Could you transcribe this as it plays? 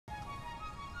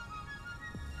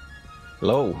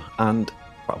Hello, and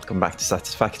welcome back to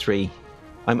Satisfactory.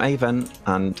 I'm Aven,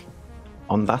 and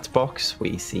on that box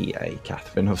we see a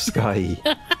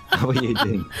KatherineOfSky. How are you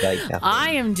doing today, Catherine? I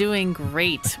am doing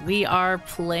great. We are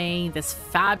playing this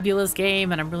fabulous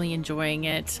game, and I'm really enjoying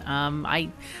it. I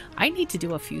need to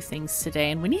do a few things today,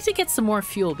 and we need to get some more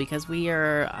fuel because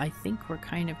I think we're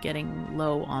kind of getting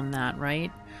low on that,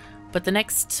 right? But the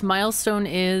next milestone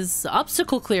is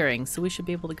obstacle clearing, so we should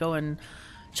be able to go and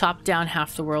chop down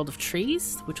half the world of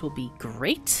trees, which will be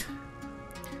great.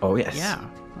 Oh, yes. Yeah.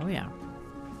 Oh, yeah.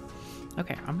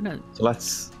 Okay, I'm gonna... So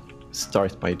let's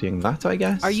start by doing that, I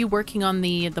guess. Are you working on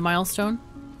the milestone?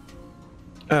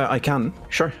 I can,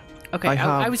 sure. Okay,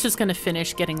 I was just gonna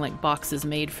finish getting like boxes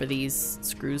made for these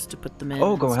screws to put them in.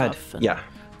 Oh, go ahead. Yeah.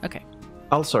 Okay.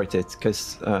 I'll sort it,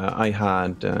 because I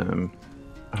had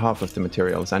half of the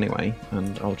materials anyway,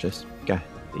 and I'll just get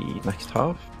the next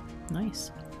half.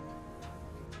 Nice.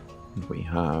 We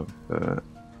have...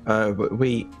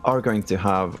 we are going to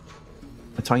have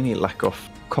a tiny lack of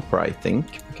copper, I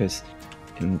think, because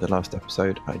in the last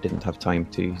episode I didn't have time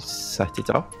to set it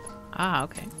up. Ah,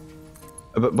 okay.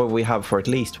 But we have for at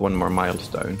least one more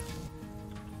milestone.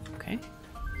 Okay.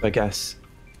 I guess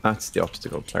that's the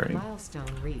obstacle clearing.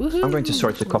 Woohoo! I'm going to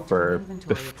sort the copper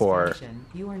before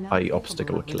I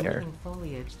obstacle clear.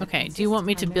 Okay, do you want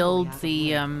me to build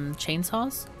the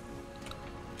chainsaws?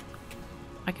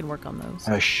 I can work on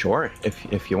those. Sure,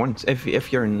 if you want.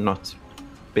 If you're not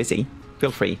busy, feel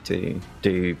free to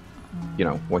do,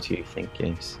 what you think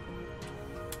is.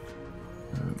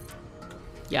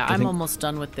 Yeah, I'm almost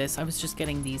done with this. I was just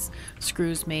getting these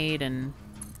screws made and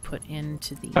put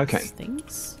into these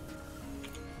things.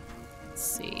 Let's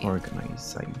see.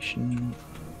 Organization.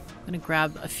 I'm gonna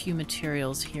grab a few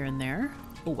materials here and there.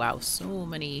 Oh wow, so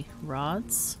many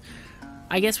rods.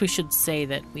 I guess we should say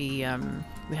that we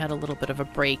had a little bit of a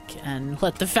break and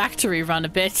let the factory run a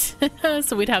bit,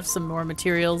 so we'd have some more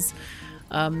materials.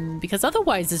 Because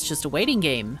otherwise it's just a waiting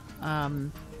game.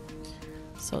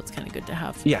 So it's kind of good to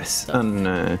have. Yes, stuff.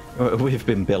 And we've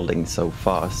been building so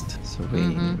fast, so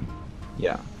we,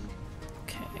 yeah.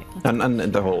 Okay. And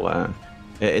the whole,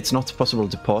 it's not possible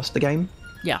to pause the game.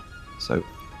 Yeah. So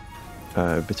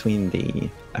between the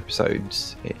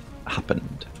episodes, it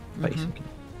happened basically.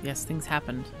 Yes, things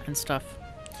happened and stuff.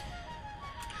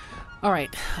 All right.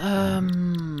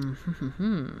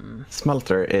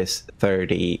 Smelter is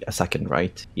 30 a second,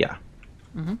 right? Yeah.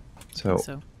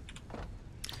 So.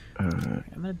 I'm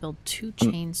gonna build 2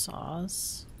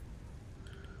 chainsaws.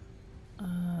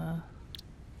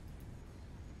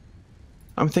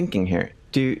 I'm thinking here.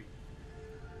 Do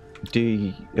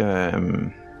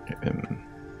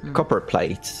copper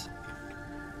plates?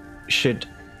 Should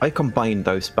I combine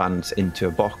those bands into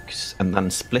a box and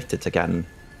then split it again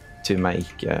to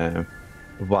make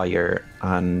wire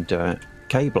and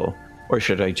cable, or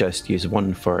should I just use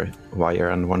one for wire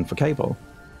and one for cable?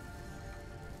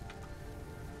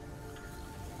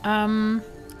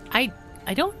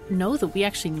 I don't know that we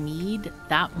actually need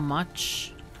that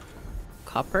much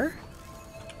copper.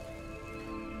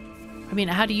 I mean,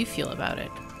 how do you feel about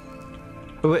it?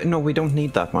 No, we don't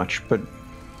need that much, but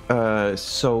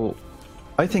so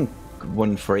I think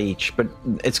one for each, but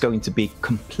it's going to be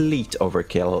complete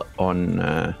overkill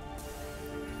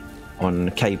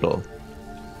on cable,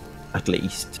 at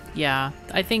least. Yeah,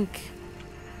 I think.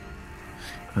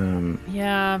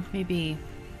 Yeah, maybe.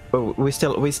 But we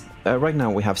right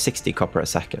now we have 60 copper a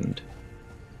second.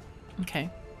 Okay.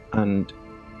 And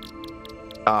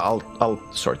I'll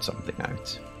sort something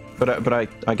out. But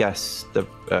I guess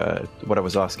what I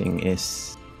was asking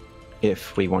is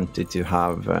if we wanted to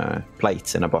have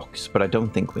plates in a box, but I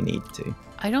don't think we need to.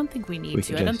 I don't think we need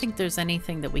to. I don't think there's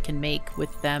anything that we can make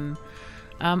with them.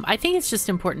 I think it's just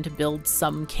important to build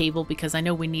some cable because I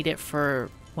know we need it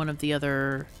for one of the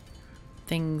other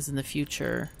things in the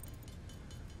future.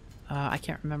 I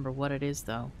can't remember what it is,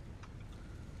 though.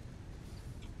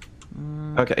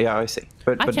 Okay, yeah, I see.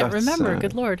 But I can't remember,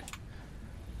 good lord.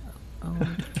 Oh,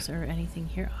 is there anything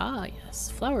here? Ah, yes.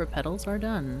 Flower petals are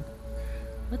done.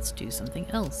 Let's do something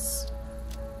else.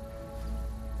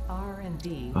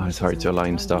 R&D. It's hard to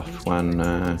align stuff when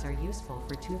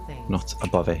not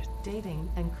above it. Dating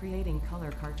and creating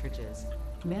color cartridges.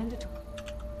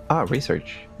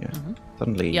 Research. Yeah.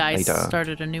 Suddenly. Yeah, I Ada.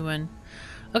 started a new one.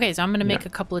 Okay, so I'm gonna make a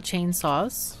couple of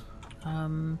chainsaws.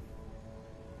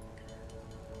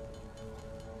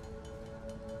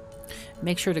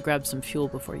 Make sure to grab some fuel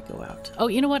before you go out. Oh,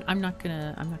 you know what? I'm not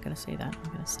gonna say that.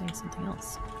 I'm gonna say something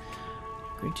else.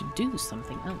 I'm going to do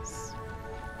something else.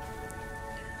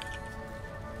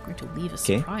 I'm going to leave a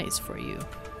surprise for you.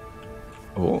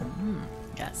 Oh.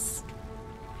 Yes.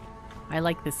 I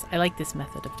like this. I like this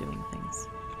method of doing things.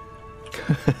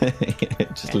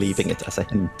 Just Yes. leaving it as a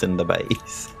hint in the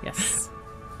base. Yes.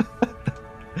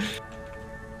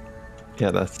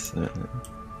 Yeah, that's... There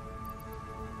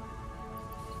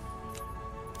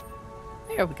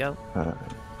we go.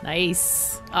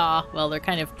 Nice. Ah, well, they're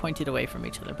kind of pointed away from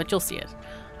each other, but you'll see it.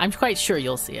 I'm quite sure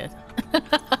you'll see it.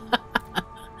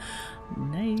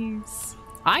 Nice.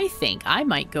 I think I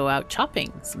might go out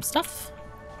chopping some stuff.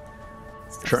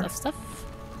 Sure. Stuff.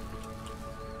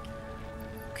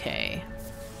 Okay.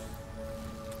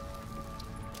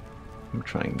 I'm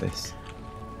trying this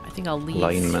I think I'll leave.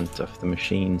 alignment of the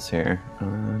machines here.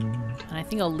 And And I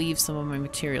think I'll leave some of my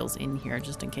materials in here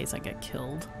just in case I get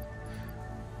killed.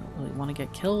 I don't really want to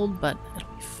get killed, but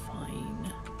it'll be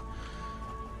fine.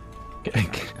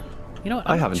 You know what?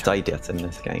 I haven't died yet in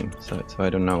this game, so I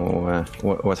don't know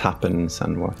what happens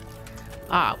and what.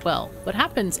 Ah, well, what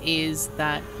happens is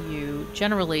that you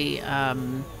generally,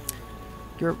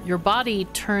 your body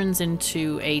turns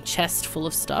into a chest full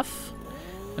of stuff,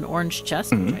 an orange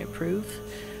chest, which I approve.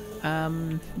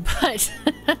 But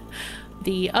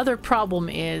the other problem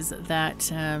is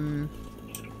that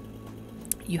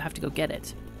you have to go get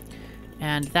it.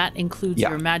 And that includes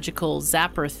your magical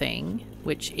zapper thing,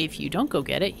 which if you don't go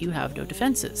get it, you have no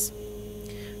defenses.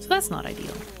 So that's not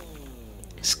ideal.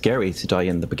 Scary to die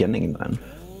in the beginning then.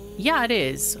 Yeah, it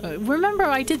is. Remember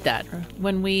I did that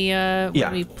when we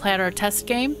played our test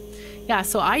game? Yeah,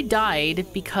 so I died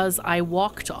because I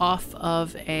walked off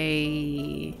of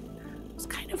it was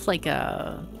kind of like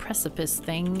a precipice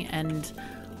thing, and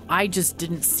I just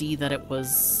didn't see that it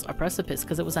was a precipice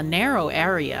because it was a narrow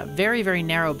area, very, very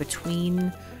narrow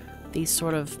between these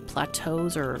sort of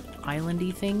plateaus or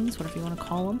islandy things, whatever you want to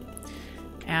call them.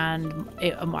 And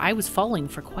I was falling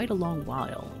for quite a long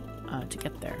while to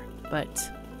get there.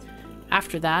 But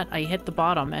after that, I hit the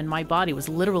bottom and my body was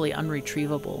literally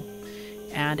unretrievable.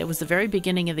 And it was the very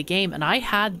beginning of the game, and I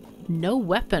had no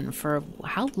weapon for...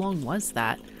 How long was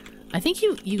that? I think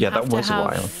you have that was to have... a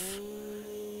while.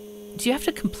 Do you have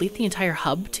to complete the entire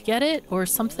hub to get it or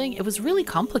something? It was really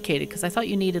complicated because I thought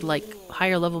you needed like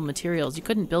higher level materials. You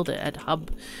couldn't build it at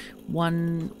hub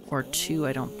 1 or 2,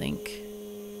 I don't think.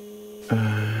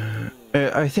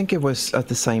 I think it was at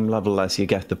the same level as you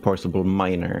get the portable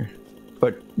miner.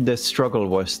 But the struggle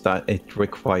was that it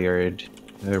required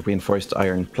reinforced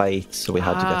iron plates, so we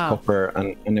had to get copper,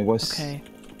 and it was... Okay.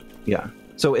 Yeah.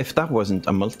 So if that wasn't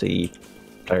a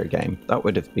multiplayer game, that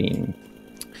would have been...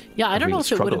 Yeah, I don't know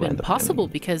if it would have been struggle possible in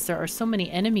the because there are so many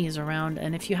enemies around,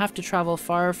 and if you have to travel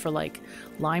far for like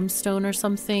limestone or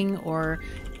something or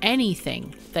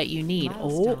anything that you need.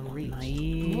 Milestone reached. More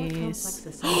Nice. complex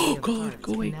assembly of God, parts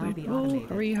go can away. now be Oh,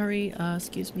 automated. hurry.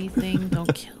 Excuse me, thing.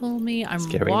 Don't kill me. I'm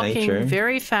Scary walking nature.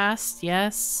 very fast.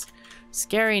 Yes.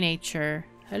 Scary nature.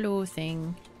 Hello,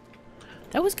 thing.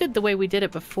 That was good the way we did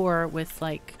it before with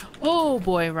like... Oh,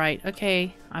 boy, right.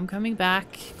 Okay, I'm coming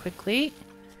back quickly.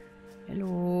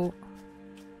 Hello.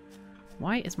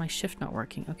 Why is my shift not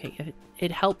working? Okay,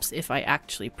 it helps if I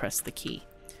actually press the key.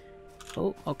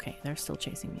 Oh, okay, they're still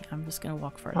chasing me. I'm just gonna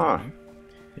walk further. Ah,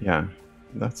 yeah,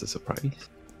 that's a surprise.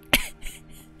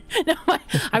 No,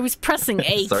 I was pressing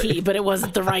a Sorry. key, but it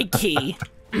wasn't the right key.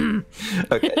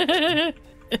 Okay.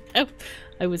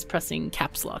 I was pressing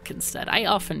caps lock instead. I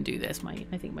often do this.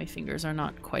 I think my fingers are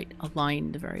not quite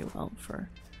aligned very well for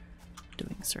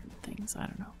doing certain things. I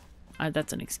don't know.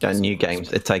 That's an excuse. Yeah, new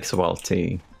games, it takes a while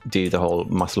to do the whole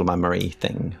muscle memory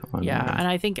thing. Yeah, and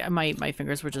I think my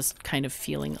fingers were just kind of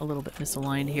feeling a little bit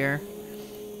misaligned here.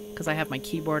 Because I have my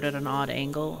keyboard at an odd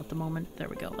angle at the moment. There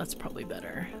we go. That's probably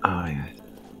better. Ah, yeah.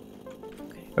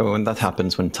 Okay. Oh, and that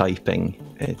happens when typing.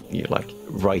 You like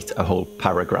write a whole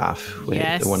paragraph with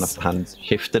Yes. one of the hand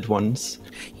shifted ones.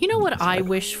 You know what I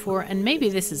wish for? And maybe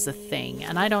this is a thing,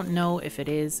 and I don't know if it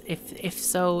is. If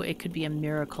so, it could be a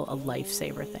miracle, a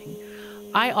lifesaver thing.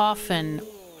 I often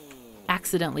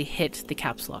accidentally hit the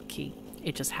caps lock key.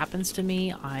 It just happens to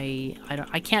me.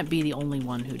 I can't be the only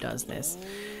one who does this.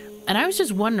 And I was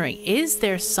just wondering, is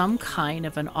there some kind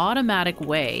of an automatic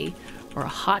way or a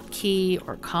hotkey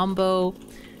or combo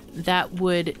that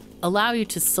would allow you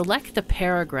to select the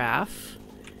paragraph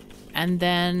and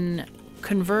then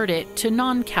convert it to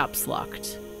non-caps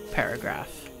locked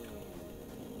paragraph?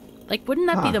 Like, wouldn't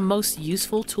that be the most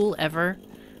useful tool ever?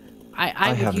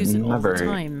 I would use it all the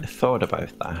time. never thought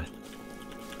about that.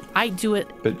 I do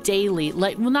it daily,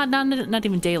 like, well, not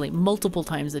even daily, multiple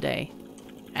times a day,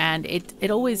 and it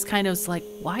always kind of is like,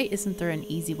 why isn't there an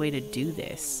easy way to do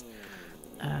this?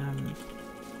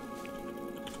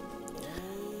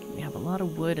 We have a lot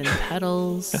of wood and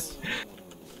petals.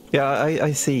 Yeah,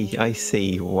 I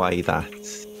see why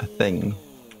that's a thing.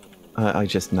 I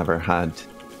just never had.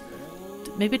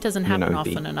 Maybe it doesn't happen know,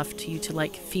 often enough to you to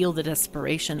like feel the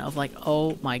desperation of like,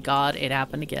 oh my god, it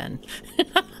happened again.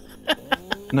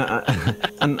 No,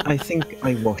 and I think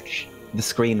I watch the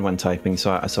screen when typing,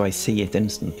 so I see it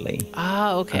instantly.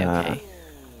 Ah, okay, okay.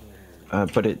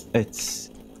 But it's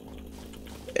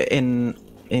in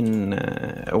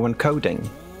when coding.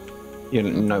 You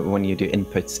know, when you do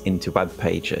inputs into web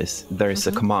pages, there's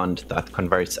a command that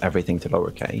converts everything to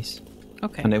lowercase.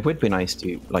 Okay. And it would be nice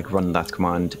to like run that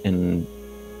command in,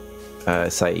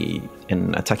 say,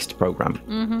 in a text program.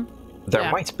 Mm-hmm. There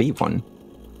Yeah. might be one,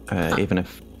 even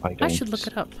if I don't. I should look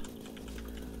it up.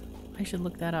 I should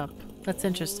look that up. That's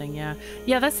interesting, yeah.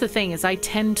 Yeah, that's the thing, is I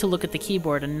tend to look at the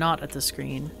keyboard and not at the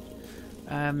screen.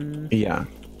 Yeah.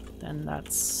 And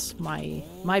that's my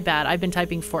bad. I've been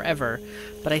typing forever,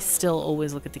 but I still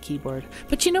always look at the keyboard.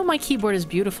 But you know, my keyboard is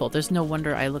beautiful. There's no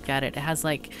wonder I look at it. It has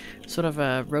like sort of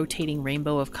a rotating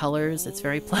rainbow of colors. It's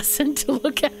very pleasant to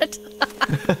look at.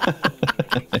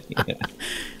 Yeah.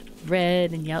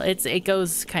 Red and yellow. It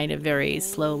goes kind of very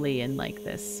slowly in like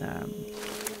this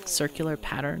circular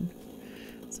pattern.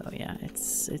 So yeah,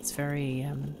 it's very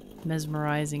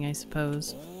mesmerizing, I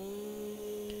suppose.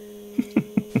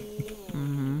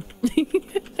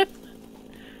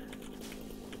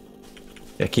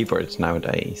 Yeah, keyboards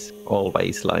nowadays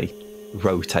always like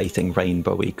rotating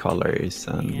rainbowy colors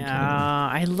and Yeah,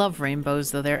 I love rainbows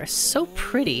though. They're so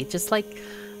pretty. Just like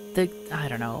I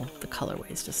don't know, the colorway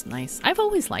is just nice. I've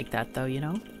always liked that though, you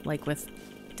know, like with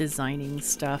designing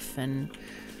stuff and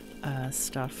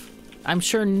stuff. I'm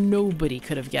sure nobody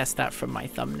could have guessed that from my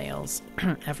thumbnails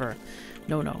ever.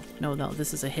 No.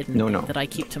 This is a hidden thing that I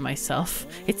keep to myself.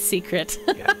 It's secret.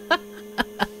 Yeah.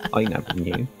 I never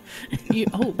knew.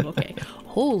 Oh, okay.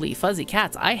 Holy fuzzy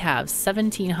cats. I have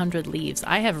 1,700 leaves.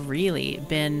 I have really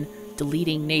been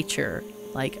deleting nature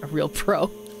like a real pro.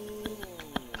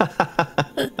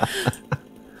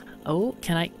 Oh,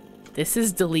 can I? This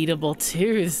is deletable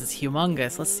too. This is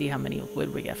humongous. Let's see how many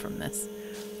wood we get from this.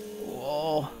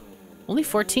 Whoa. Only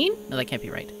 14? No, that can't be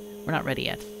right. We're not ready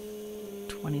yet.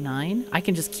 29. I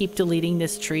can just keep deleting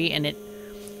this tree and it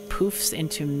poofs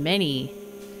into many.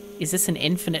 Is this an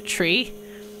infinite tree?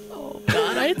 Oh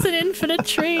god, it's an infinite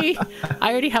tree.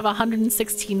 I already have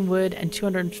 116 wood and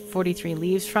 243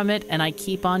 leaves from it, and I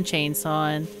keep on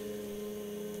chainsawing.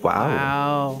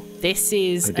 Wow. This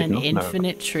is an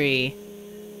infinite tree.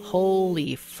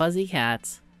 Holy fuzzy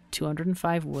cats.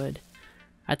 205 wood.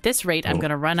 At this rate, I'm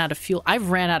going to run out of fuel. I've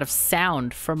ran out of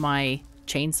sound for my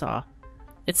chainsaw.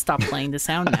 It stopped playing the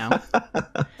sound now.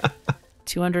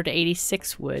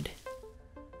 286 wood.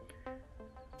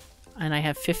 And I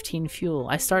have 15 fuel.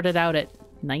 I started out at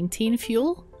 19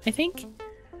 fuel, I think.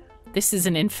 This is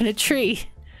an infinite tree.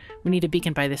 We need a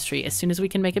beacon by this tree. As soon as we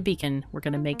can make a beacon, we're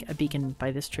going to make a beacon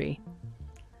by this tree.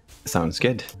 Sounds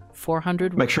good.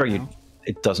 400 wood. Make sure now.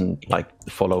 it doesn't like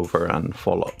fall over and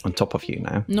fall on top of you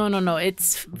now. No.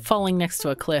 It's falling next to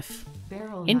a cliff.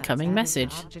 Incoming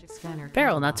message.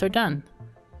 Barrel nuts are done.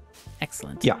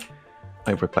 Excellent. Yeah,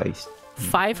 I replaced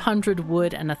 500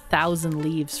 wood and 1,000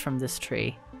 leaves from this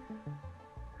tree.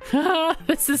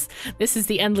 This is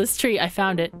the endless tree. I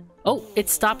found it. Oh, it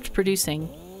stopped producing.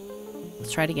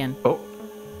 Let's try it again. Oh.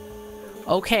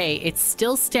 Okay, it's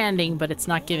still standing, but it's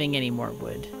not giving any more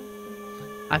wood.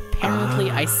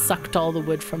 Apparently, I sucked all the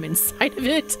wood from inside of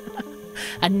it.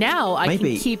 And now I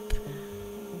can keep...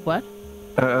 What?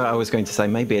 I was going to say,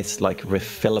 maybe it's like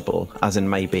refillable, as in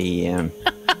maybe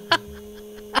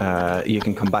you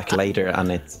can come back later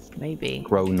and it's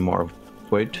grown more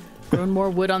wood. Grown more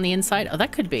wood on the inside? Oh,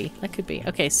 that could be. That could be.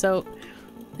 Okay, so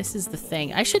this is the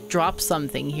thing. I should drop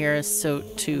something here so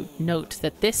to note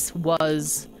that this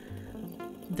was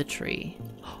the tree.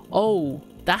 Oh,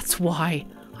 that's why.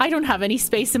 I don't have any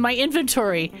space in my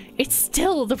inventory. It's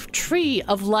still the tree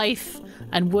of life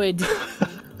and wood.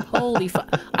 Holy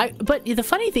but the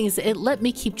funny thing is it let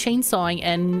me keep chainsawing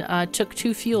and took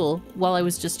 2 fuel while I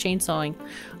was just chainsawing.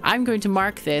 I'm going to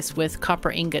mark this with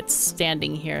copper ingots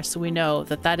standing here so we know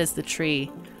that that is the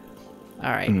tree.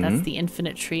 All right, that's the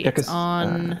infinite tree. Yeah, it's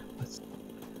on...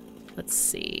 let's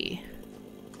see.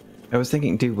 I was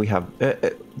thinking, do we have...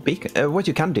 beacon? What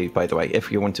you can do, by the way,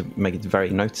 if you want to make it very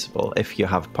noticeable, if you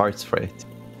have parts for it,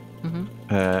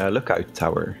 lookout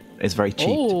tower is very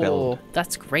cheap to build.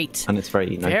 That's great. And it's very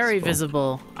noticeable. Very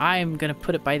visible. I'm going to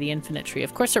put it by the infinite tree.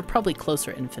 Of course, there are probably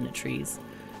closer infinite trees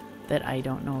that I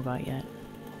don't know about yet.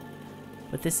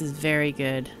 But this is very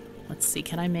good. Let's see,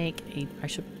 can I make a... I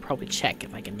should probably check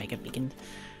if I can make a beacon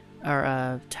or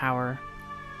a tower.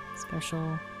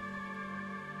 Special...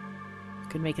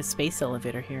 Could make a space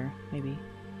elevator here, maybe.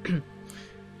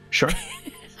 Sure.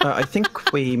 I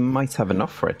think we might have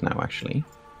enough for it now, actually.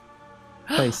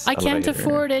 Place I can't elevator.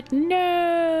 afford it.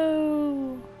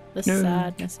 No. The No.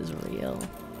 sadness is real.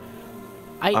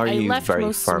 Are I you left very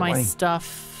most far of my away?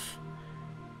 stuff.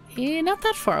 Not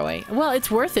that far away. Well,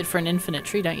 it's worth it for an infinite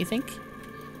tree, don't you think?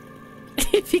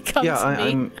 If he comes Yeah, to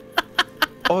me. I'm.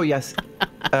 Oh yes,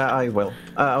 I will.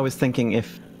 I was thinking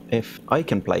if I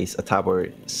can place a tower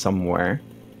somewhere,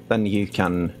 then you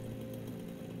can.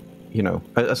 You know,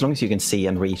 as long as you can see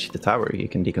and reach the tower, you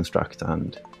can deconstruct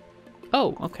and.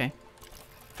 Oh, okay.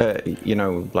 You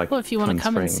know, like. Well, if you want to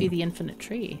come and see transferring- the infinite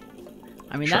tree.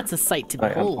 I mean, Sure. that's a sight to I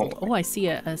am behold. all- Oh, I see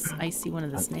I see one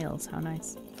of the snails. How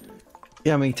nice.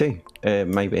 Yeah, me too.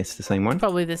 Maybe it's the same one.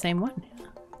 Probably the same one.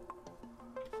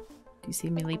 Do you see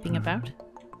me leaping about?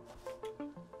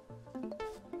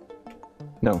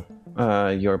 No,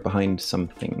 you're behind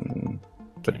something.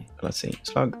 But Okay. let's see,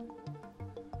 slug.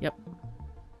 Yep.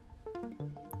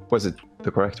 Was it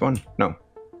the correct one? No.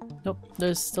 Nope.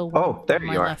 There's still one Oh, there on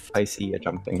my you are. left. I see a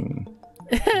jumping.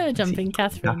 Jumping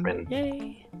Catherine. Catherine.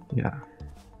 Yay. Yeah.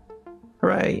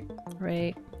 Hooray!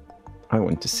 Right. I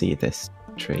want to see this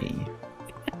tree.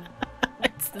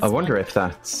 It's this I wonder one. if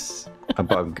that's a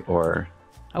bug or.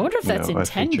 I wonder if you that's know, a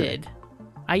feature. intended.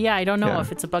 Yeah, I don't know Yeah.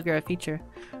 if it's a bug or a feature.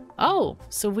 Oh,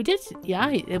 so we did. Yeah,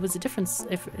 it was a different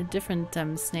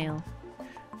snail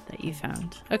that you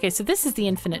found. Okay, so this is the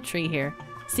infinite tree here.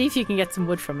 See if you can get some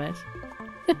wood from it.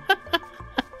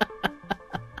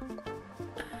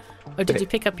 Oh, did you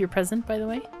pick up your present, by the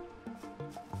way?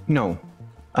 No.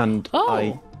 And Oh.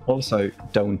 I also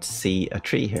don't see a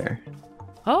tree here.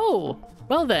 Oh,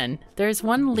 well then, there's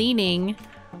one leaning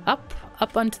up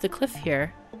onto the cliff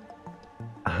here.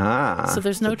 Aha. So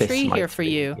there's no this tree might here for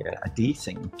be, you. A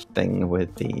desync thing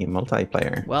with the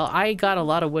multiplayer. Well, I got a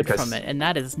lot of wood Because- from it, and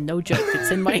that is no joke.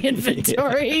 It's in my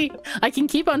inventory. I can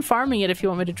keep on farming it if you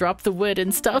want me to drop the wood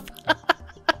and stuff.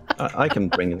 I can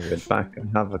bring the wood back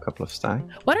and have a couple of stacks.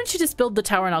 Why don't you just build the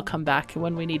tower and I'll come back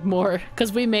when we need more?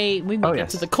 Because we may Oh, get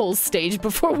yes. to the coal stage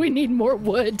before we need more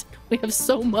wood. We have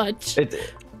so much.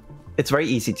 It's very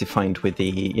easy to find with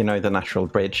the the natural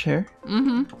bridge here,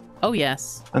 Oh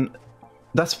yes. and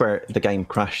that's where the game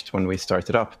crashed when we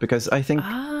started up because I think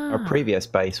our Ah. previous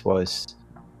base was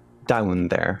down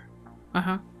there.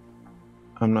 Uh-huh.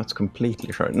 I'm not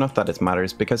completely sure. Not that it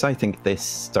matters because I think this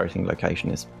starting location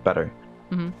is better.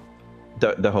 Mhm.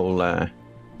 The whole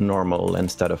normal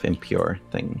instead of impure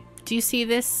thing. Do you see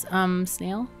this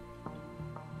snail?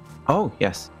 Oh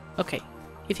yes. Okay.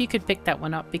 If you could pick that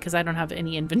one up, because I don't have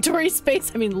any inventory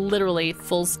space. I mean, literally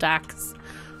full stacks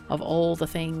of all the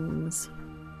things.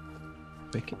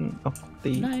 Picking up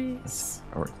the Nice.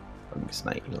 or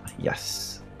snail.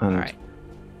 Yes. And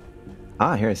All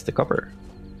right. here's the copper.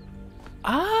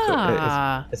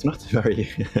 Ah. It's not very.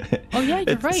 Oh, yeah, you're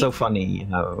it's right. so funny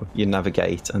how you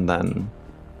navigate and then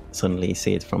suddenly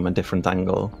see it from a different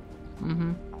angle.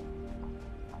 Mm-hmm.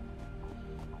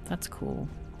 That's cool.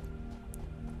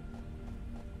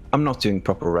 I'm not doing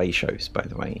proper ratios, by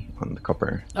the way, on the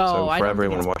copper. Oh, so I for don't think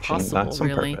everyone it's watching, possible, that's on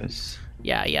really. purpose.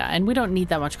 Yeah, and we don't need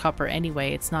that much copper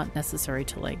anyway. It's not necessary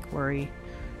to like worry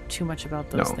too much about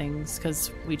those No. things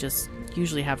because we just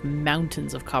usually have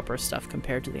mountains of copper stuff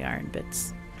compared to the iron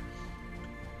bits.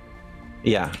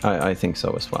 Yeah, I think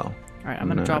so as well. All right, I'm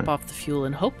gonna drop off the fuel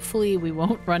and hopefully we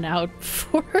won't run out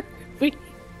before we,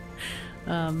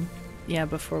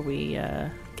 before we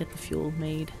get the fuel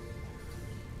made.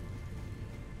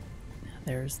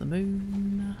 There's the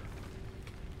moon.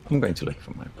 I'm going to look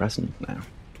for my present now.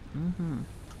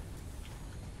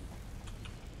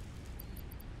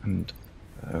 And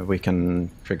we can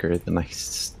trigger the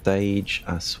next stage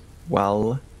as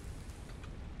well.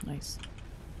 Nice.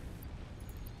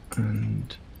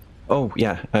 And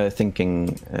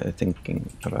thinking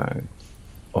about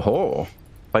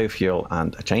biofuel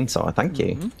and a chainsaw. Thank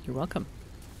you. You're welcome.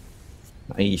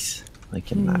 Nice. I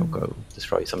can now go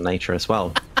destroy some nature as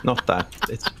well. Not that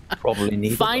it's probably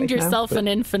needed. Find right now, yourself but- an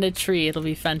infinite tree. It'll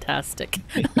be fantastic.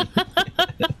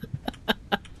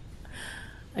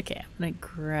 Okay, I'm gonna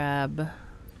grab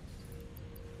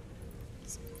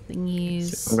some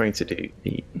thingies. I'm going to do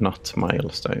the nut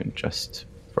milestone just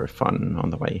for fun on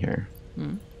the way here.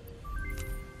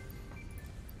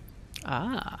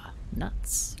 Ah,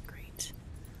 nuts. Great.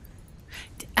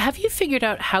 Have you figured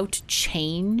out how to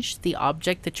change the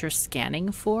object that you're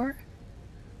scanning for?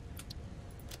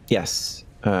 Yes,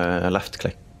 left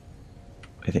click,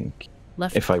 I think.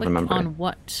 Left If I click remember. on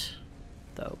what,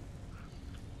 though?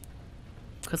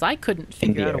 Because I couldn't In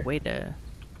the figure out a air. way to...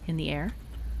 In the air?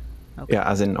 Okay. Yeah,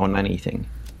 as in on anything.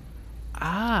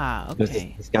 Ah,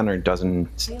 okay. The scanner doesn't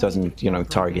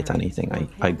target anything.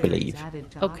 I believe.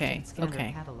 Okay,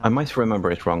 okay. I might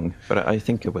remember it wrong, but I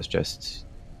think it was just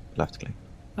left click.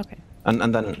 Okay.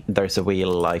 And then there's a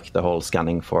wheel like the whole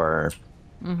scanning for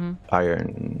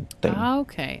iron thing.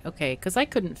 Okay, okay. Because I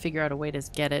couldn't figure out a way to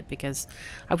get it because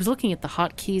I was looking at the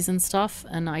hotkeys and stuff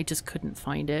and I just couldn't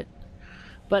find it.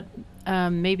 But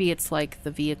maybe it's like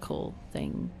the vehicle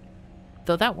thing.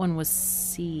 Though that one was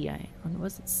C.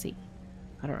 Was it C?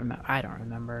 I don't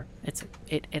remember.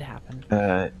 It happened.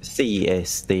 C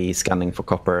is the scanning for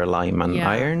copper, lime, and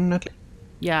iron.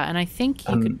 Yeah, and I think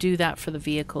you could do that for the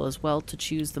vehicle as well to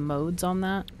choose the modes on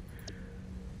that.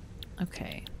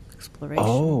 Okay.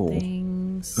 Exploration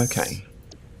things. Okay.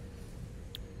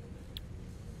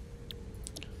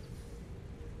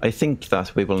 I think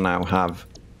that we will now have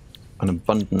an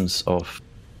abundance of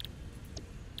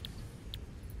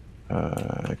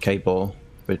cable,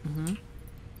 but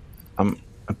I'm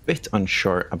a bit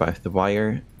unsure about the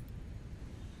wire.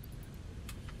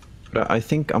 But I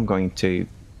think I'm going to...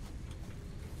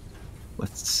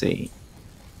 Let's see.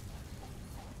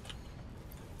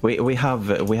 We have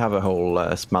a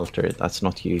whole smelter that's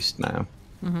not used now.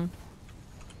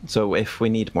 So if we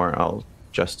need more, I'll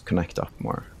just connect up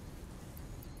more.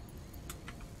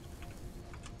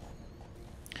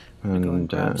 And go and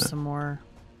grab some more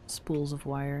spools of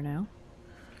wire now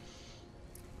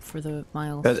for the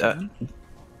milestone.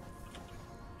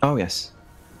 Oh yes,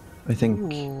 I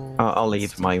think I'll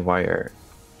leave my wire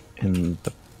in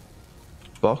the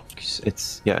box.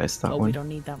 It's that one. Oh, we don't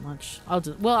need that much.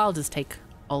 I'll just take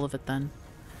all of it then.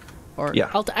 Or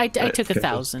yeah, I took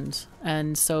 1,000,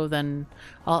 and so then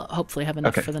I'll hopefully have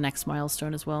enough for the next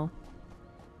milestone as well.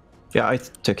 Yeah, I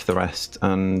took the rest,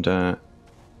 and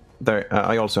there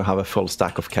I also have a full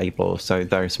stack of cable, so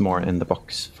there's more in the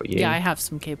box for you. Yeah, I have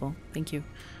some cable. Thank you.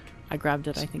 I grabbed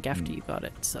it, I think, after you got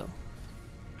it. So.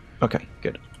 Okay,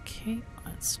 good. Okay,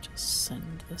 let's just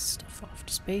send this stuff off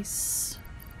to space.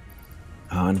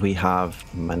 And we have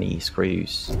many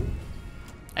screws.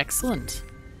 Excellent.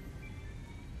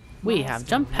 We have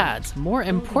jump pads. More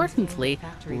importantly,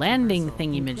 landing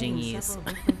thingy-majingies.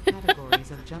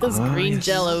 Those green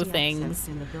jello things.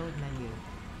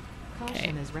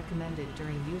 Okay.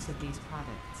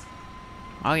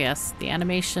 Oh yes, the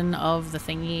animation of the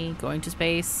thingy going to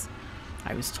space.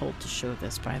 I was told to show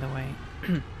this, by the way,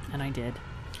 and I did.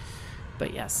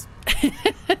 But yes.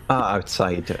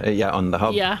 Outside, on the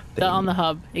hub. Yeah, on the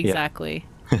hub, exactly.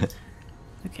 Yeah.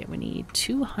 Okay, we need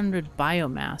 200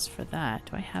 biomass for that.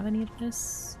 Do I have any of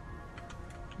this?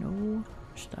 No.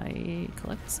 Should I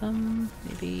collect some?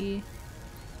 Maybe.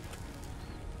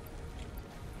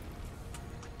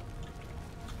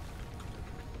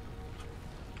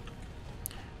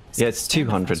 Yeah, it's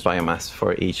 200 biomass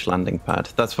for each landing pad.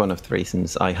 That's one of the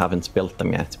reasons I haven't built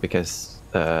them yet, because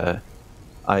I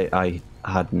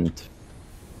hadn't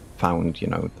found,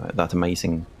 that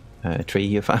amazing tree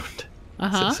you found.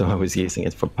 So I was using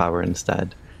it for power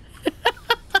instead.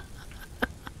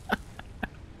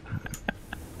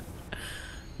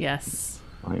 Yes.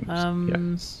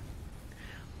 Yes.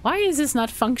 Why is this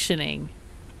not functioning?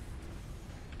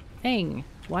 Thing,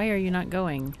 why are you not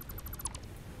going?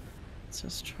 Let's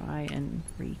just try and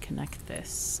reconnect this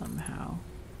somehow.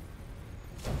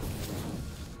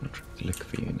 I'll try to look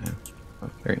for you now. Oh,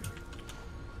 there you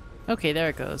go. Okay, there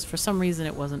it goes. For some reason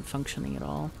it wasn't functioning at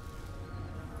all.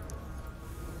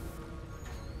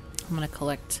 I'm gonna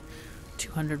collect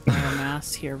 200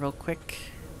 biomass here real quick.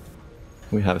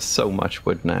 We have so much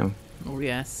wood now. Oh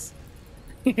yes.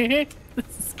 This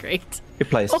is great. We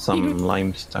placed some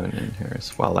limestone in here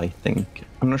as well, I think.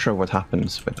 I'm not sure what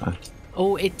happens with that.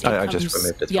 Oh, it I comes, just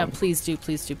removed it. Yeah, please do,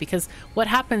 because what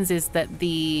happens is that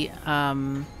the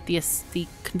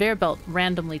conveyor belt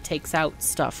randomly takes out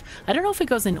stuff. I don't know if it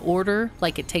goes in order,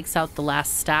 like it takes out the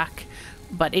last stack,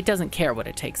 but it doesn't care what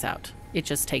it takes out. It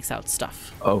just takes out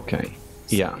stuff. Okay.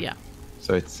 So, yeah. Yeah.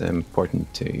 So it's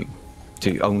important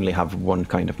to only have one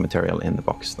kind of material in the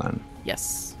box then.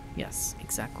 Yes. Yes,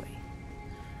 exactly.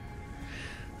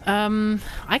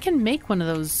 I can make one of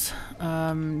those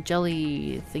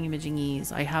jelly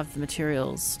thingamajingies. I have the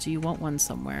materials. Do you want one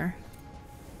somewhere?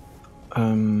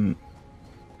 I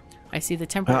see the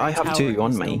temporary I have tower two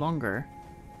on is me. no longer.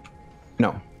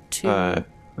 No. Two. But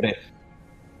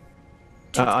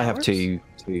if I have two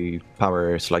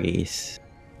power sluggies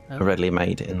readily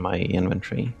made in my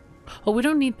inventory. Oh, we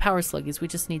don't need power sluggies. We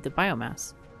just need the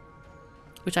biomass,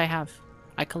 which I have.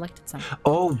 I collected some.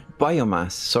 Oh,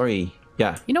 biomass. Sorry.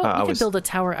 Yeah. You know what? We could build a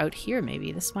tower out here,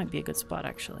 maybe. This might be a good spot,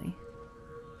 actually.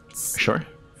 Sure.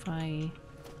 If I...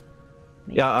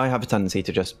 Yeah, I have a tendency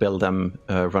to just build them,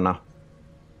 run up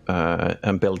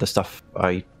and build the stuff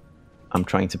I'm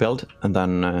trying to build, and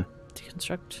then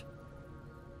Deconstruct.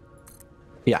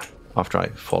 yeah, after I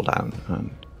fall down and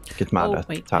get mad at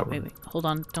the tower. Wait. Hold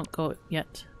on, don't go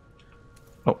yet.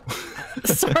 Oh,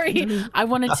 Sorry, I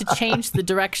wanted to change the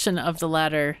direction of the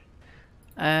ladder.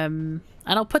 And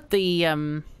I'll put the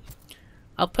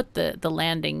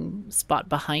landing spot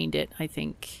behind it, I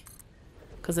think,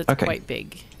 because it's quite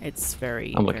big. It's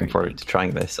very. I'm looking forward to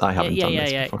trying this. I haven't done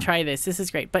this before. Try this. This is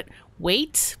great. But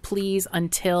wait, please,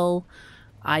 until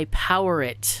I power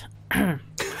it.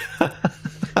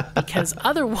 Because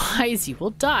otherwise you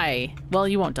will die. Well,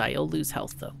 you won't die. You'll lose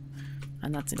health, though.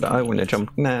 And that's But I want to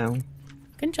jump now. You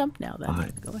can jump now,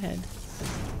 then. Go ahead.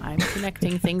 I'm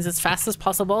connecting things as fast as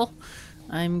possible.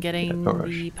 I'm getting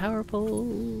the power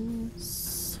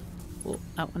poles. Oh,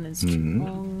 that one is too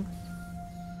long.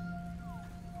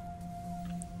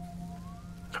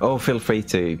 Oh, feel free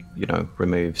to,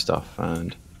 remove stuff.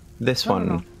 And this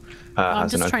one I'm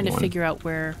has just an trying to open figure out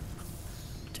where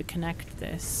to connect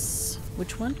this.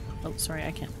 Which one? Oh, sorry,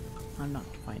 I can't. I'm not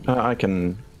finding it. I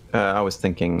can. I was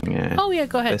thinking. Oh yeah,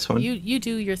 go ahead. This one. You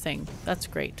do your thing. That's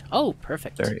great. Oh,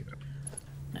 perfect. There you go.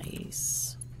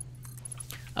 Nice.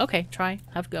 Okay, try.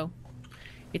 Have a go.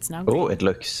 It's now. Oh, it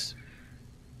looks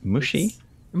mushy.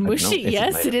 Mushy.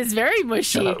 Yes, it is very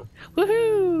mushy. Hello.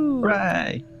 Woohoo!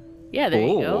 Right. Yeah, there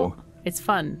you go. It's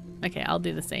fun. Okay, I'll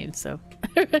do the same. So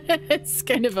it's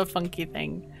kind of a funky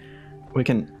thing. We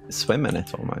can swim in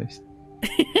it almost.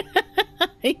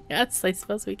 Yes, I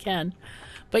suppose we can.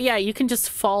 But yeah, you can just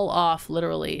fall off.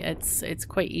 Literally, it's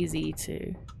quite easy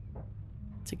to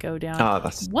go down.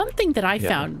 That's one thing that I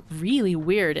found really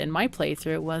weird in my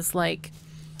playthrough was like,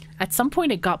 at some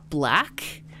point it got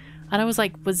black, and I was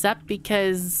like, was that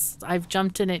because I've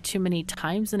jumped in it too many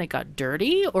times and it got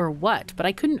dirty, or what? But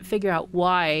I couldn't figure out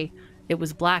why it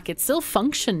was black. It still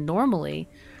functioned normally,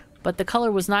 but the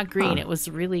color was not green. It was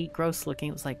really gross looking.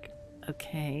 It was like,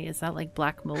 okay, is that like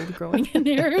black mold growing in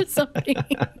there or something?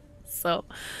 So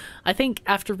I think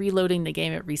after reloading the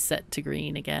game, it reset to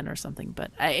green again or something.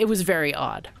 But it was very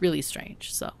odd, really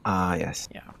strange. So yes.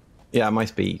 Yeah. Yeah, it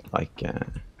might be like a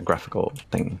graphical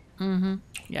thing. Mm-hmm.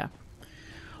 Yeah.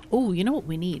 Oh, you know what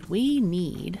we need? We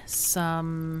need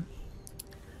some...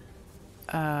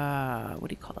 what do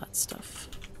you call that stuff?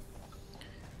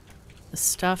 The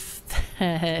stuff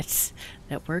that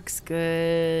works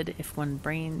good if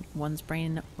one's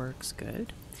brain works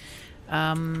good.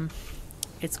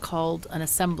 It's called an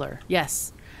assembler.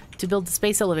 Yes. To build the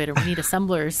space elevator, we need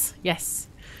assemblers. Yes.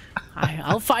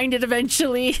 I'll find it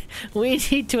eventually. We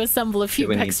need to assemble a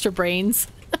few extra brains.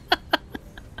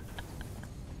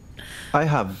 I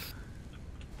have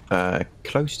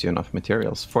close to enough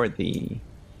materials for the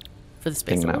space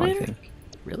thing elevator? now, I think.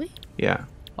 Really? Yeah.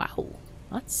 Wow.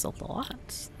 That's a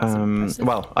lot. That's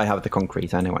well, I have the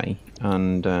concrete anyway,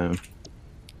 and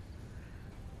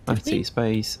let's see,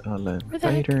 space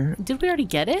elevator. Did we already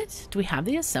get it? Do we have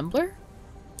the assembler?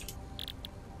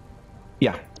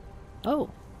 Yeah. Oh,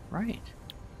 right.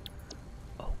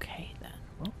 Okay then.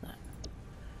 Well then.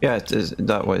 Yeah,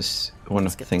 that was one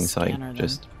of the things I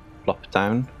just plopped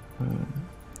down.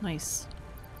 Nice.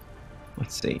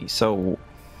 Let's see. So,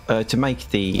 to make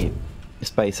the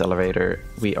space elevator,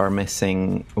 we are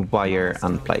missing wire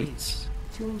and plates.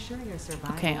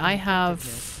 Okay, I have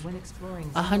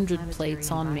 100 plates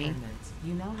on me.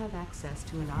 You now have access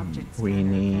to an object We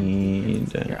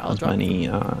need as many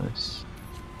as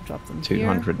drop them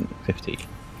 250.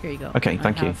 Here you go. Okay,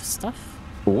 thank you. Stuff.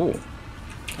 Oh.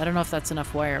 I don't know if that's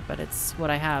enough wire, but it's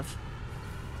what I have.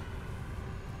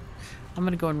 I'm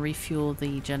gonna go and refuel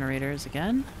the generators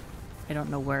again. I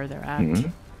don't know where they're at,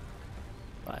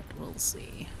 but we'll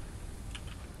see.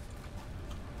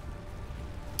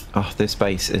 Oh, this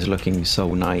base is looking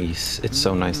so nice. It's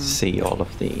so nice to see all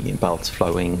of the belts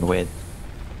flowing with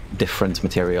different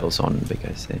materials on,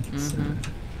 because it's... and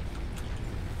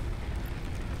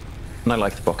I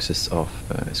like the boxes of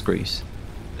screws.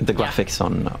 The graphics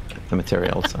on the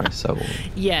materials are so...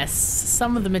 Yes,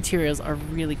 some of the materials are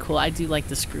really cool. I do like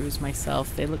the screws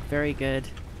myself. They look very good.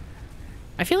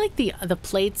 I feel like the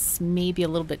plates may be a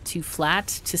little bit too flat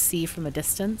to see from a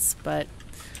distance, but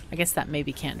I guess that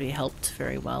maybe can't be helped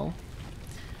very well.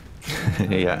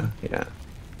 Yeah.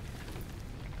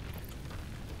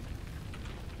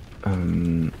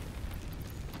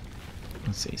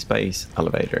 Let's see, space,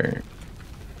 elevator.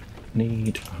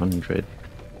 Need 100.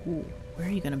 Ooh, where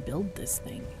are you going to build this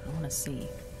thing? I want to see.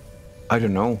 I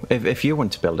don't know. If you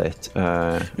want to build it...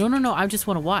 No. I just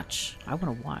want to watch. I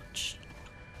want to watch.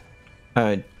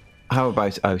 How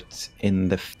about out in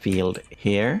the field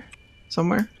here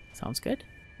somewhere? Sounds good.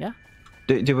 Yeah.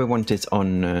 Do we want it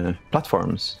on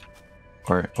platforms,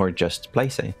 or just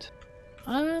place it?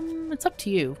 It's up to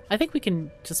you. I think we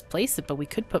can just place it, but we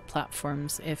could put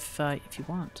platforms if you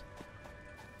want.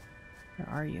 Where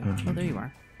are you? Oh, there you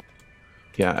are.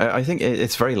 Yeah, I think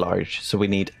it's very large, so we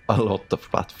need a lot of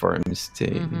platforms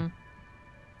to.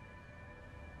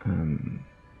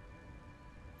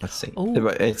 Let's see. Oh,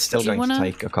 it's still going to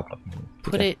take a couple of minutes to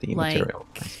put get it the like material.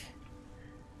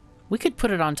 we could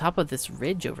put it on top of this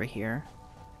ridge over here,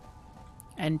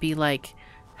 and be like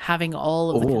having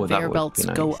all of the conveyor belts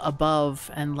go above,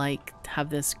 and like have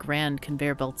this grand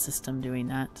conveyor belt system doing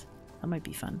that. That might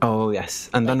be fun. Oh yes,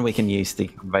 and then we can use the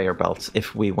conveyor belts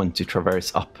if we want to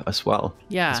traverse up as well.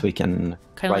 Yeah, so we can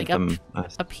kind of like them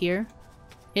up here,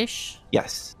 ish.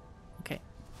 Yes. Okay.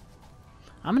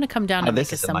 I'm gonna come down and make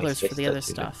assemblers for the other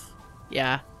stuff.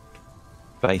 Yeah.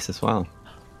 Base as well.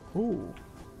 Ooh.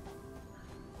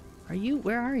 Are you?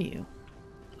 Where are you?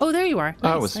 Oh, there you are.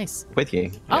 Nice, I was nice. with you.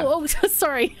 Yeah. Oh,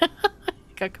 sorry.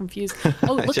 Got confused.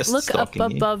 Oh, look up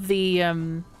above the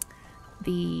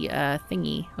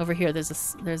thingy over here. There's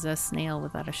a snail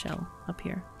without a shell up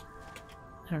here.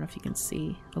 I don't know if you can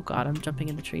see. Oh God, I'm jumping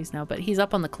in the trees now. But he's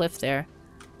up on the cliff there.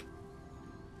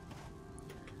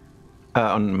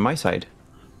 On my side.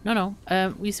 No.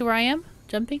 You see where I am?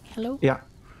 Jumping? Hello? Yeah.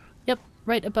 Yep,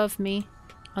 right above me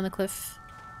on the cliff.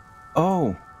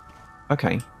 Oh.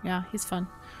 Okay. Yeah, he's fun.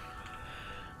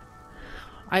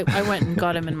 I went and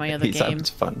got him in my other game. He's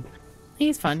fun.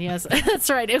 He's fun, yes. That's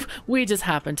right. We just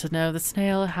happen to know the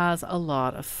snail has a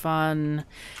lot of fun,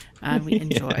 and we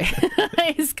enjoy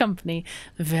his company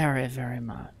very, very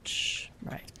much.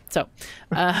 Right. So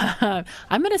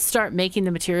I'm going to start making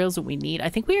the materials that we need. I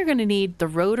think we are going to need the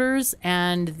rotors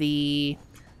and the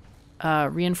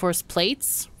reinforced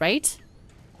plates, right?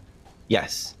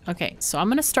 Yes. Okay, so I'm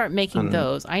going to start making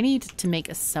those. I need to make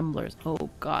assemblers. Oh,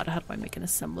 God, how do I make an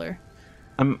assembler?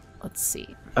 Let's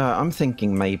see. I'm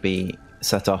thinking maybe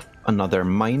set up another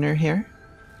miner here.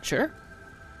 Sure.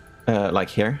 Like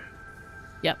here.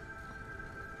 Yep.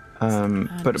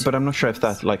 But I'm not sure if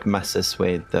that like messes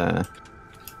with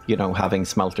having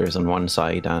smelters on one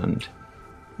side and.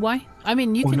 Why? I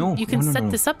mean, you can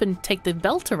set this up and take the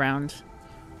belt around,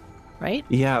 right?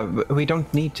 Yeah, we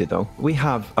don't need to though. We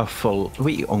have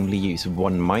we only use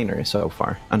one miner so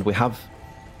far, and we have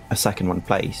a second one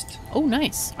placed. Oh,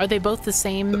 nice. Are they both the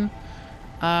same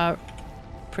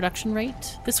production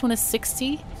rate? This one is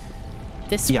 60.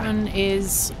 This one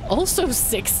is also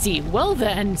 60. Well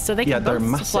then, so they can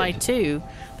both supply too.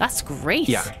 That's great.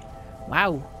 Yeah.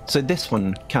 Wow. So this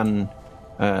one can,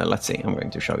 let's see, I'm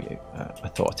going to show you a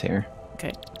thought here.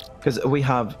 Okay. Because we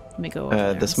have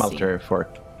the smelter for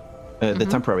the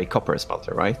temporary copper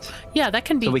smelter, right? Yeah, that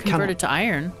can be converted to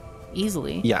iron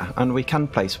easily. Yeah, and we can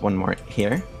place one more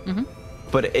here.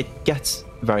 But it gets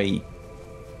very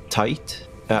tight,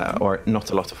 or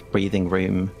not a lot of breathing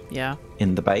room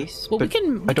in the base. Well, we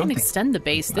can extend the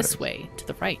base this way to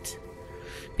the right.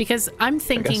 Because I'm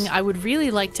thinking I would really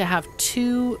like to have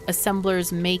 2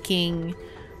 assemblers making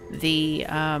the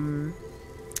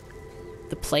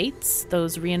plates,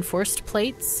 those reinforced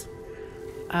plates.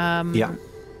 Yeah.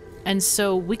 And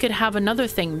so we could have another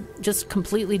thing just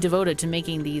completely devoted to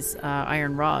making these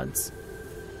iron rods.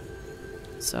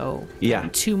 So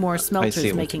 2 more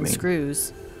smelters making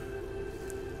screws.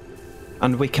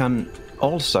 And we can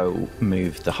also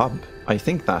move the hub. I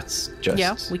think that's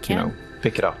just, we can.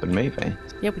 Pick it up and move it.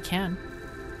 Yeah, we can.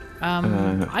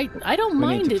 I don't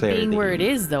mind it being where it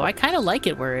is, though. I kind of like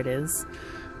it where it is.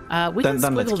 We can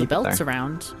squiggle the belts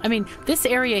around. I mean, this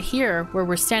area here where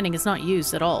we're standing is not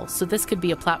used at all. So this could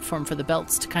be a platform for the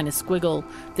belts to kind of squiggle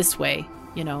this way,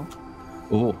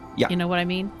 Oh, yeah. You know what I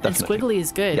mean? Definitely. And squiggly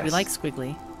is good. Yes. We like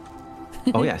squiggly.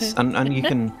 Oh, yes. And you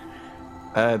can...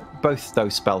 both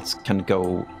those belts can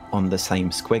go on the same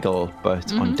squiggle,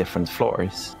 but on different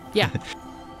floors. Yeah,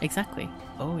 exactly.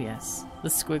 Oh, yes. The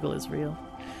squiggle is real.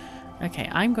 Okay,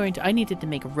 I needed to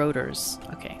make rotors.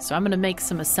 Okay, so I'm going to make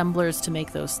some assemblers to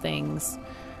make those things.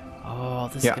 Oh,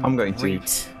 this is going to be great.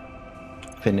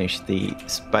 To finish the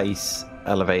space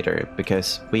elevator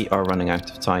because we are running out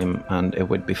of time and it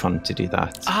would be fun to do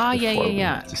that. Before we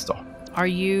have to stop. Are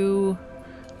you...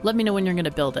 Let me know when you're going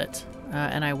to build it,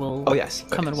 and I will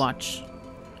come and watch,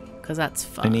 because that's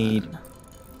fun.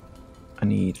 I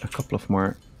need a couple of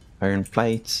more iron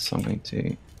plates, so I'm going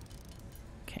to...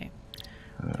 Okay,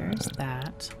 there's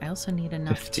that. I also need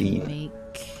enough to make...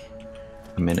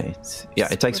 a minute. Yeah,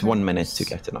 it takes 1 minute to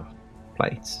get enough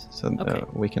plates, so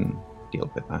we can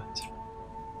deal with that.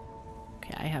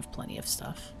 Okay, I have plenty of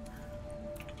stuff.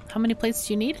 How many plates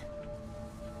do you need?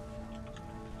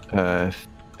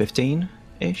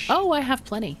 15-ish. Oh, I have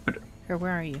plenty. Here,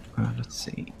 where are you? Let's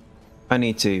see. I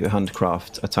need to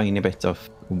handcraft a tiny bit of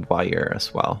wire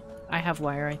as well. I have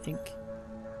wire, I think.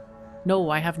 No,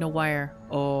 I have no wire.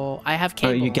 Oh, I have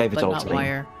cable, you gave it but all not to me.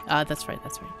 wire. That's right,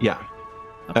 that's right.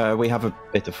 Yeah. We have a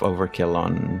bit of overkill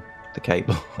on the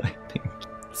cable, I think.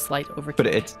 Slight overkill. But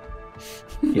it's,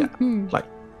 yeah, like,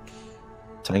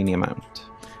 tiny amount.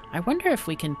 I wonder if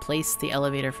we can place the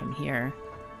elevator from here.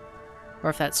 Or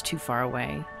if that's too far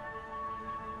away.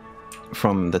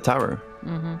 From the tower?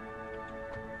 Mm-hmm.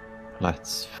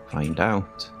 Let's find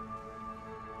out.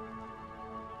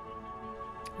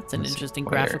 That's an Let's see, interesting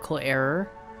where? graphical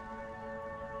error.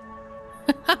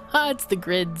 It's the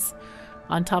grids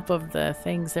on top of the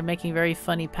things. They're making very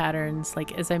funny patterns,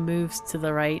 like as I move to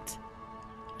the right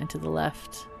and to the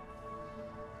left.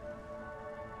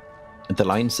 The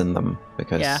lines in them,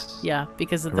 because Yeah,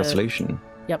 because of the the resolution.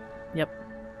 Yep.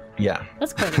 Yeah.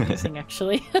 That's quite amusing,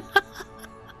 actually.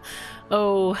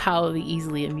 Oh, how the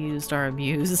easily amused are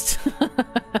amused.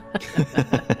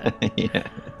 Yeah.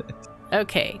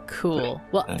 Okay, cool.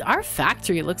 Well, our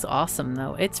factory looks awesome,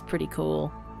 though. It's pretty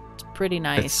cool. It's pretty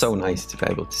nice. It's so nice to be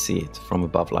able to see it from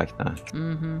above like that.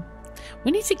 Mm-hmm.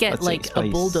 We need to get, Let's see, like, a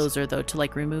space. bulldozer, though, to,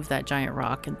 like, remove that giant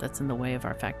rock that's in the way of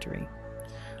our factory.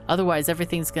 Otherwise,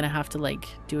 everything's going to have to, like,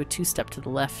 do a two-step to the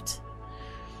left.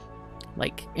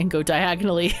 Like, and go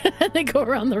diagonally, and then go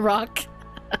around the rock.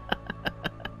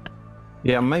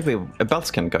 Yeah, maybe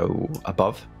belts can go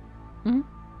above. Mhm.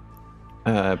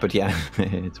 But yeah,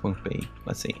 it won't be.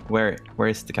 Let's see. Where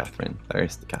is the Catherine? There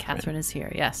is the Catherine. Catherine is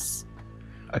here, yes.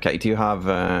 Okay. Do you have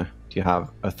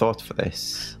a thought for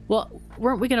this? Well,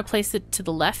 weren't we going to place it to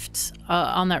the left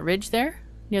on that ridge there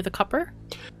near the copper?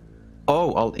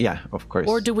 Oh, yeah, of course.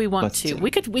 Or do we want Let's to? see.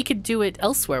 We could do it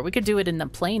elsewhere. We could do it in the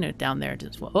plane down there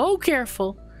as well. Oh,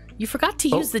 careful! You forgot to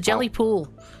use the jelly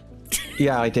pool.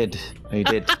 Yeah, I did.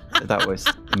 That was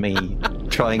me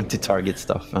trying to target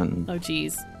stuff and Oh,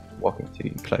 geez. walking too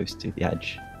close to the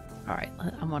edge. All right,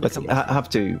 I want to Let's come. see. I have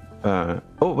to.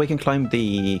 We can climb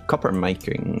the copper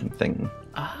making thing.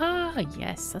 Ah,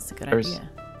 yes, that's a good There's- idea.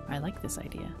 I like this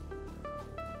idea.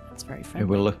 That's very It friendly.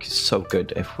 will look so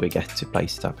good if we get to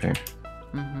place it up here.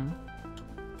 Mm-hmm.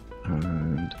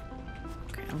 And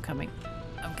Okay, I'm coming.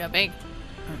 Oh, there we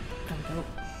go.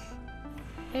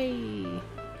 Hey.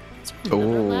 Is there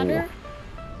another Oh. ladder?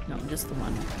 No, just the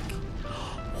one. I think.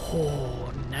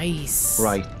 Oh, nice.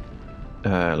 right.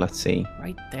 Let's see.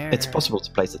 Right there. It's possible to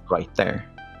place it right there.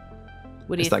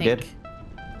 What do Is you that think? good?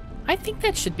 I think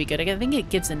that should be good. I think it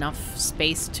gives enough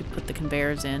space to put the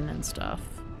conveyors in and stuff.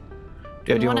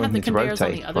 Yeah, Do you want to have the me to conveyors on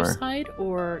rotate the other or side,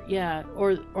 or yeah,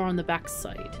 or on the back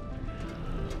side?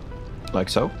 like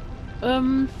so?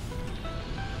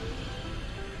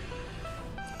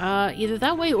 Either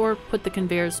that way or put the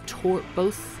conveyors toward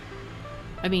both.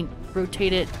 I mean,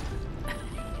 rotate it.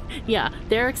 Yeah,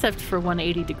 there except for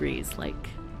 180 degrees, like.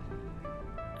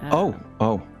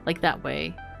 Oh. Like that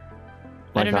way.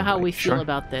 I Like don't know that how way, we feel sure.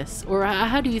 about this. Or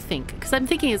how do you think? Because I'm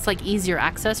thinking it's like easier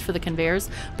access for the conveyors,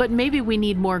 but maybe we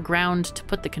need more ground to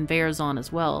put the conveyors on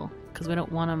as well. Because we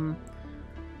don't want them,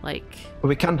 like...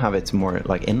 We can have it more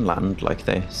like inland, like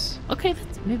this. Okay,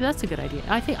 maybe that's a good idea.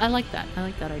 I like that. I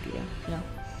like that idea. Yeah.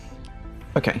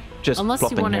 Okay, just Unless you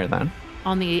plop in want here it then.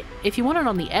 on the... If you want it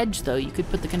on the edge, though, you could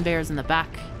put the conveyors in the back.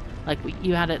 Like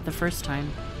you had it the first time.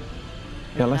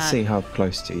 Yeah, Like let's that. see how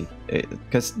close to it.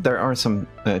 Because there are some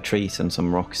trees and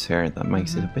some rocks here that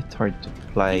makes it a bit hard to I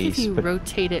think place. if you But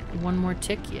rotate it one more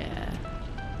tick, yeah.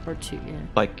 Or two, yeah.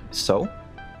 like so,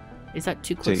 Is that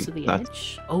too close See, to the that's-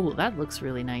 edge? Oh, that looks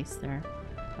really nice there.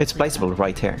 it's Like placeable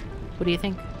right here. What do you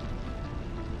think?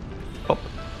 Up.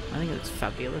 I think it looks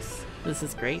fabulous. This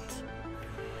is great.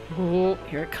 Oh,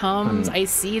 here it comes. I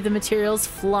see the materials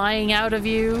flying out of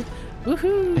you.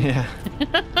 Woohoo! Yeah.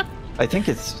 I think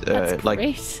it's That's like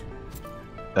great.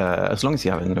 as long as you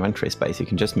have an inventory space, you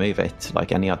can just move it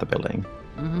like any other building.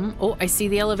 Oh, I see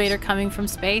the elevator coming from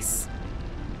space.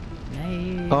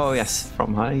 Nice. Oh yes,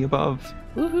 from high above.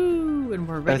 Woohoo! And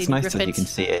we're ready It's to nice grip that it. you can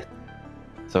see it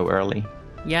so early.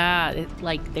 Yeah,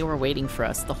 like they were waiting for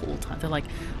us the whole time. They're like,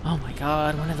 "Oh my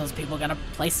god, when are those people gonna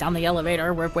place down the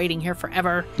elevator? We're waiting here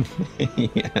forever."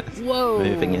 Yes. Whoa!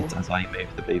 Moving it as I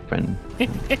move the blueprint.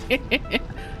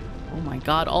 Oh my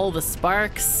god, all the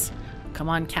sparks. Come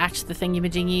on, catch the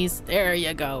thingy-majingies. There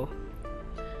you go.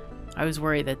 I was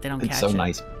worried that they don't It's catch so it.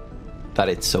 nice that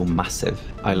it's so massive.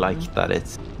 I like that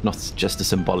it's not just a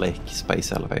symbolic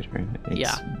space elevator. It's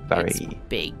Yeah, very it's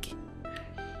big.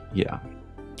 yeah.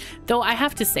 Though I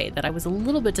have to say that I was a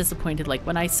little bit disappointed. Like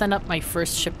when I sent up my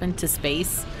first shipment to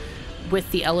space with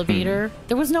the elevator,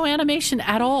 there was no animation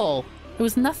at all. There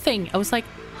was nothing. I was like,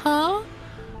 huh?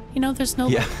 You know, there's no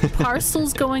Yeah.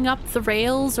 parcels going up the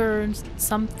rails or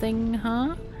something,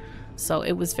 huh? So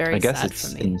it was very I guess sad it's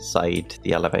for me. inside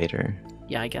the elevator.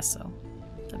 Yeah, I guess so.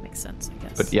 That makes sense, I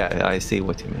guess. But yeah, I see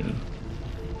what you mean.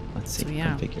 Let's see. So,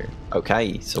 yeah. Configure.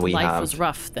 Okay, so we Life have. was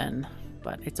rough then,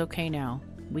 but it's okay now.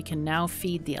 We can now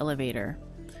feed the elevator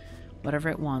whatever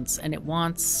it wants, and it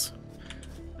wants,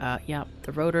 yeah,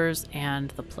 the rotors and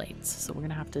the plates. So we're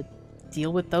gonna have to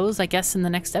deal with those, I guess, in the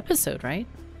next episode, right?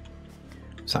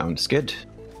 Sounds good.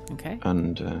 Okay.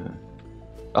 And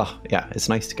oh yeah, it's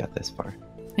nice to get this far.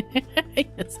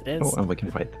 Yes, it is. Oh, and we can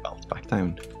ride the belt back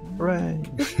down. Hooray!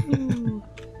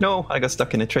 No, I got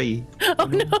stuck in a tree. Oh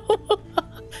no!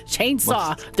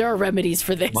 Chainsaw. There are remedies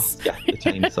for this. Must get the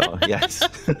chainsaw. Yes.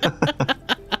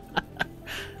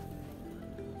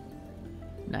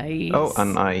 Nice. Oh,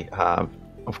 and I have,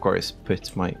 of course,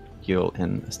 put my fuel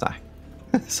in a stack,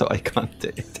 so I can't do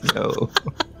it. No.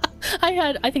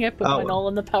 I think I put mine Oh. all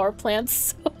in the power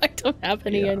plants, so I don't have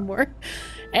any Yeah. anymore.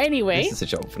 Anyway. This is a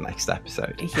job for next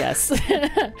episode. Yes.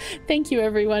 Thank you,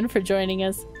 everyone, for joining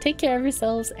us. Take care of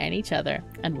yourselves and each other,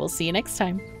 and we'll see you next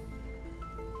time.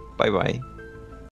 Bye bye.